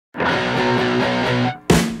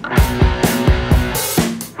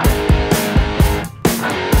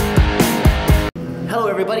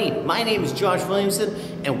everybody, my name is Josh Williamson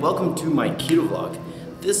and welcome to my keto vlog.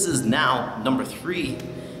 This is now number 3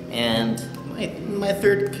 and my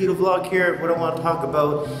third keto vlog here. What I want to talk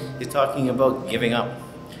about is talking about giving up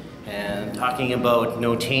and talking about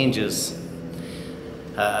no changes.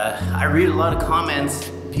 I read a lot of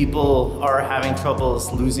comments. People are having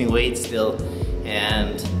troubles losing weight still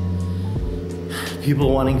and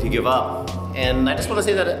people wanting to give up. And I just want to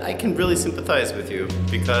say that I can really sympathize with you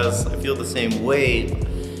because I feel the same way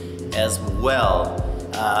as well.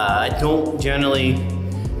 I don't generally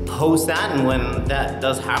post that, and when that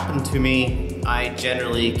does happen to me, I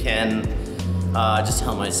generally can just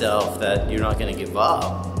tell myself that you're not going to give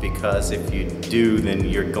up, because if you do, then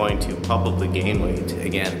you're going to probably gain weight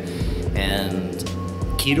again. And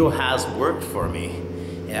keto has worked for me.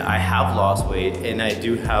 Yeah, I have lost weight and I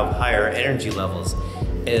do have higher energy levels.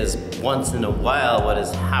 Is once in a while what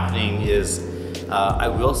is happening is I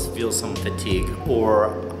will feel some fatigue,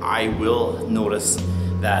 or I will notice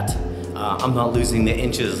that I'm not losing the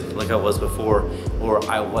inches like I was before, or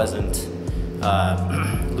I wasn't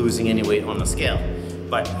losing any weight on the scale.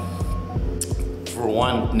 But for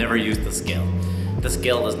one, never use the scale. The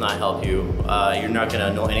scale does not help you. You're not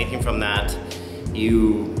gonna know anything from that.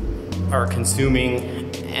 You are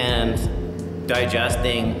consuming and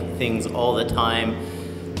digesting things all the time.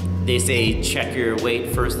 They say check your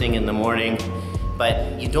weight first thing in the morning,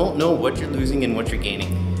 but you don't know what you're losing and what you're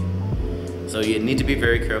gaining. So you need to be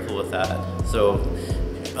very careful with that. So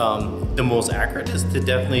the most accurate is to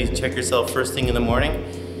definitely check yourself first thing in the morning,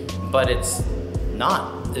 but it's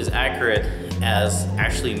not as accurate as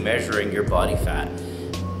actually measuring your body fat.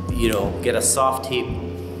 You know, get a soft tape,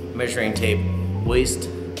 measuring tape, waist,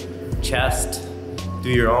 chest, do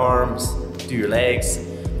your arms, do your legs,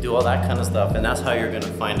 do all that kind of stuff, and that's how you're gonna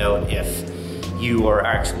find out if you are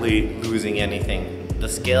actually losing anything. The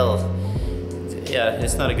scale, yeah,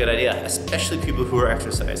 it's not a good idea, especially people who are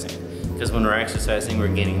exercising, because when we're exercising, we're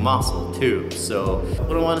gaining muscle too. So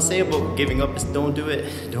what I wanna say about giving up is don't do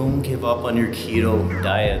it. Don't give up on your keto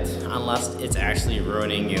diet unless it's actually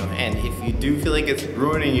ruining you. And if you do feel like it's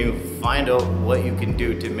ruining you, find out what you can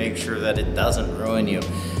do to make sure that it doesn't ruin you.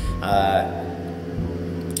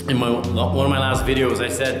 In one of my last videos, I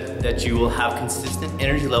said that you will have consistent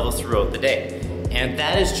energy levels throughout the day. And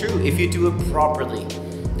that is true if you do it properly.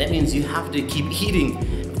 That means you have to keep eating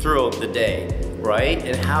throughout the day, right?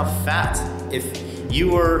 And have fat. If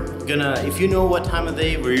you know what time of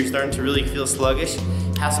day where you're starting to really feel sluggish,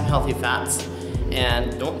 have some healthy fats.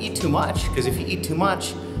 And don't eat too much, because if you eat too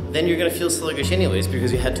much, then you're gonna feel sluggish anyways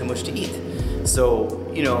because you had too much to eat. So,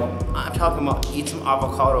 you know, I'm talking about eat some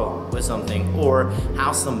avocado with something, or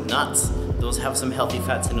have some nuts. Those have some healthy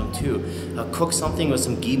fats in them too. Cook something with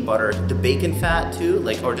some ghee butter, the bacon fat too,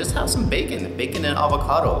 like, or just have some bacon and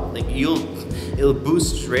avocado. Like it'll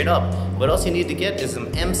boost straight up. What else you need to get is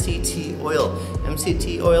some MCT oil.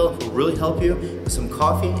 MCT oil will really help you with some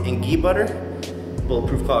coffee and ghee butter,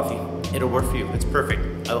 bulletproof coffee. It'll work for you, it's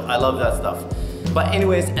perfect. I love that stuff. But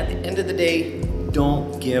anyways, at the end of the day,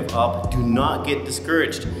 don't give up. Do not get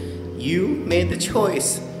discouraged. You made the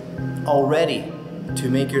choice already to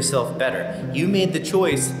make yourself better. You made the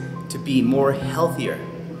choice to be more healthier.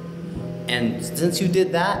 And since you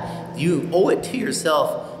did that, you owe it to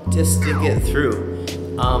yourself to stick it through.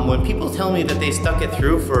 When people tell me that they stuck it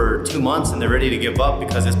through for 2 months and they're ready to give up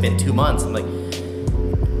because it's been 2 months, I'm like,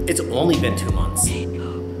 it's only been 2 months.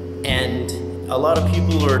 And a lot of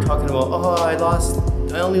people are talking about, oh,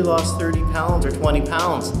 I only lost 30 pounds or 20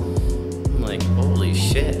 pounds. I'm like, holy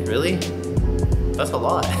shit, really? That's a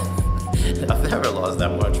lot. I've never lost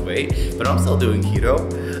that much weight, but I'm still doing keto.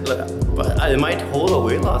 But my total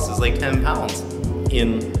weight loss is like 10 pounds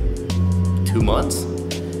in 2 months.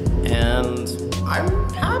 And I'm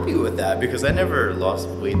happy with that because I never lost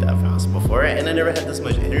weight that fast before, and I never had this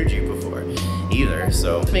much energy before either.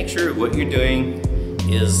 So make sure what you're doing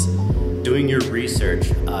is doing your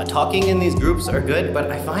research. Talking in these groups are good,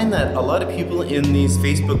 but I find that a lot of people in these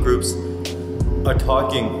Facebook groups are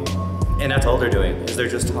talking, and that's all they're doing, is they're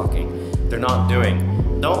just talking. They're not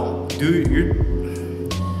doing. Don't do your...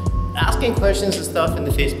 Asking questions and stuff in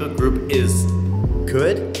the Facebook group is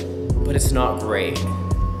good, but it's not great.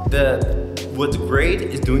 What's great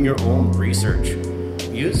is doing your own research.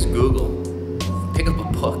 Use Google. Pick up a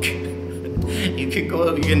book. You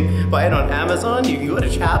can buy it on Amazon, you can go to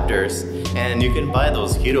Chapters, and you can buy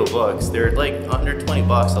those keto books. They're like under 20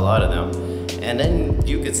 bucks, a lot of them. And then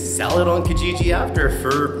you could sell it on Kijiji after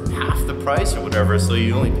for half the price or whatever, so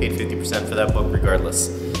you only paid 50% for that book regardless.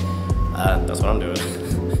 That's what I'm doing.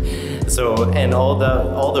 So, and all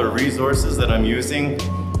the resources that I'm using,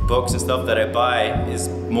 books and stuff that I buy, is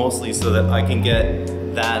mostly so that I can get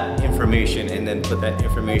that information and then put that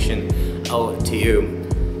information out to you.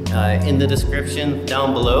 In the description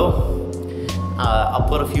down below, I'll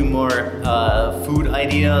put a few more food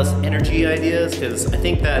ideas, energy ideas, because I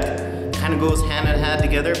think that kind of goes hand in hand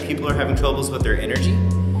together. People are having troubles with their energy,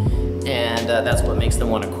 and that's what makes them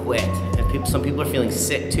want to quit. And some people are feeling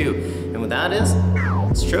sick too. And what that is,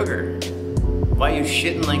 it's sugar. Why are you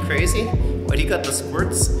shitting like crazy? Why do you got the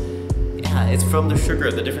squirts? Yeah, it's from the sugar,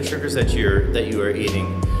 the different sugars that you are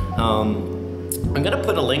eating. I'm gonna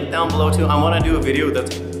put a link down below too. I want to do a video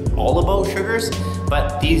that's all about sugars,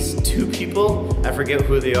 but these two people, I forget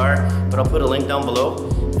who they are, but I'll put a link down below.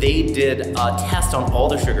 They did a test on all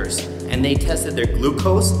the sugars, and they tested their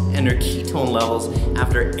glucose and their ketone levels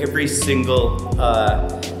after every single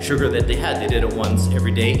sugar that they had. They did it once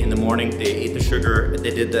every day in the morning. They ate the sugar, they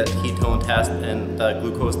did the ketone test and the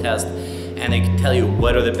glucose test, and they can tell you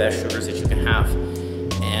what are the best sugars that you can have.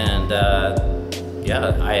 And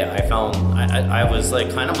yeah, I was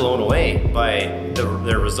like kind of blown away by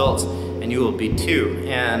their results, and you will be too.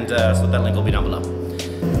 And so that link will be down below.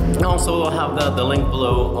 And also I'll have the link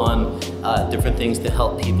below on different things to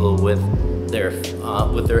help people with their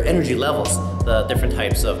energy levels, the different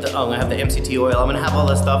types of, I'm gonna have the MCT oil, I'm gonna have all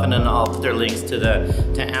that stuff, and then I'll put their links to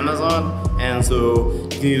Amazon. And so you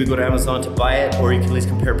can either go to Amazon to buy it, or you can at least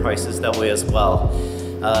compare prices that way as well.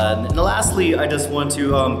 And lastly, I just want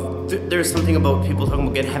to, there's something about people talking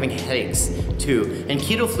about having headaches too, and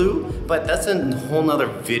keto flu, but that's a whole nother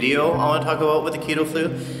video I want to talk about with the keto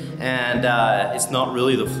flu. And it's not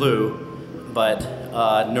really the flu, but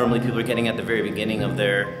normally people are getting at the very beginning of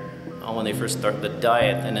when they first start the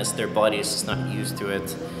diet, and it's their body is just not used to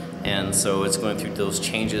it. And so it's going through those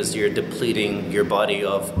changes. You're depleting your body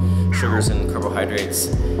of sugars and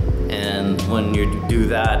carbohydrates. And when you do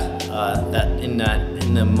that, in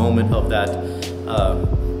the moment of that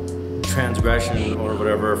transgression or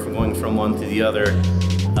whatever, from going from one to the other,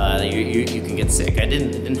 you can get sick. It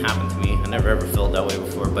didn't happen to me. I never ever felt that way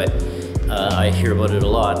before, but I hear about it a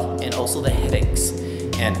lot. And also the headaches.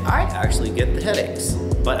 And I actually get the headaches,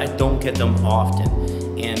 but I don't get them often.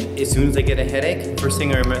 And as soon as I get a headache, first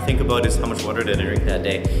thing I think about is how much water did I drink that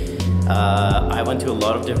day. I went to a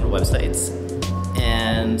lot of different websites,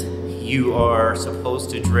 and you are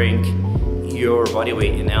supposed to drink your body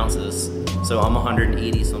weight in ounces. So I'm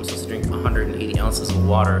 180, so I'm supposed to drink 180 ounces of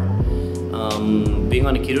water. Being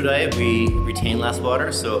on a keto diet, we retain less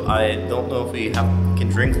water, so I don't know if we can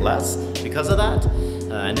drink less because of that.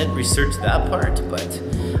 I didn't research that part, but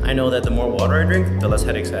I know that the more water I drink, the less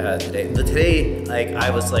headaches I had today. Today, like, I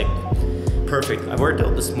was like perfect. I worked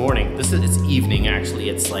out this morning. It's evening actually.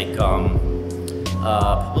 It's like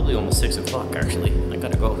probably almost 6 o'clock actually. I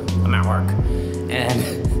gotta go. I'm at work, and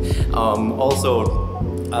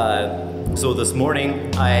so this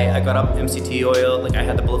morning I got up MCT oil. Like, I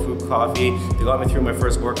had the bulletproof coffee. They got me through my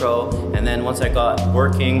first workout, and then once I got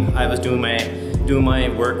working, I was doing my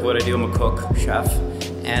work. What I do, I'm a cook, chef.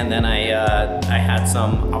 And then I had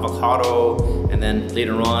some avocado, and then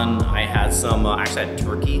later on I had some, actually I had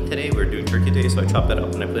turkey today. We were doing turkey today, so I chopped that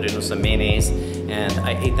up and I put it in with some mayonnaise, and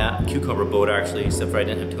I ate that cucumber boat actually, except for I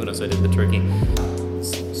didn't have tuna, so I did the turkey.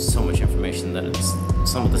 So much information that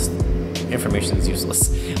some of this information is useless.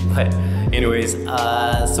 But anyways,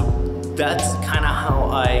 so that's kind of how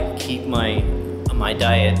I keep my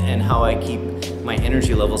diet and how I keep my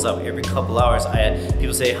energy levels up every couple hours.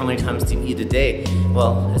 People say, how many times do you eat a day?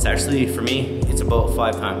 Well, it's actually, for me, it's about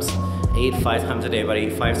 5 times. I eat 5 times a day, but I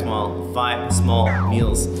eat five small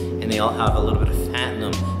meals, and they all have a little bit of fat in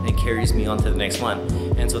them, and it carries me on to the next one.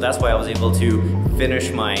 And so that's why I was able to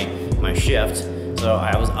finish my shift. So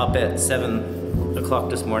I was up at 7 o'clock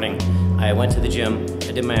this morning. I went to the gym,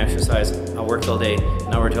 I did my exercise, I worked all day,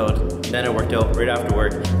 and I worked out. Then I worked out right after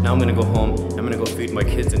work. Now I'm gonna go home, I'm gonna go feed my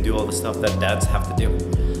kids and do all the stuff that dads have to do.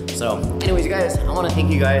 So anyways, guys, I wanna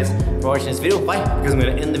thank you guys for watching this video. Bye, because I'm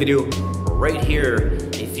gonna end the video right here.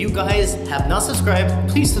 If you guys have not subscribed,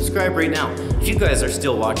 please subscribe right now. If you guys are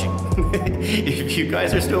still watching, if you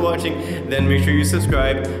guys are still watching, then make sure you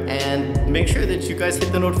subscribe, and make sure that you guys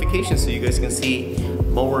hit the notifications so you guys can see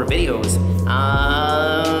more videos.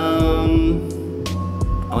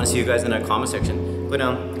 I want to see you guys in the comment section. Go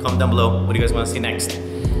down, comment down below. What do you guys want to see next?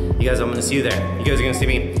 You guys, I'm going to see you there. You guys are going to see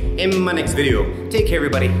me in my next video. Take care,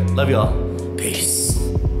 everybody. Love y'all. Peace.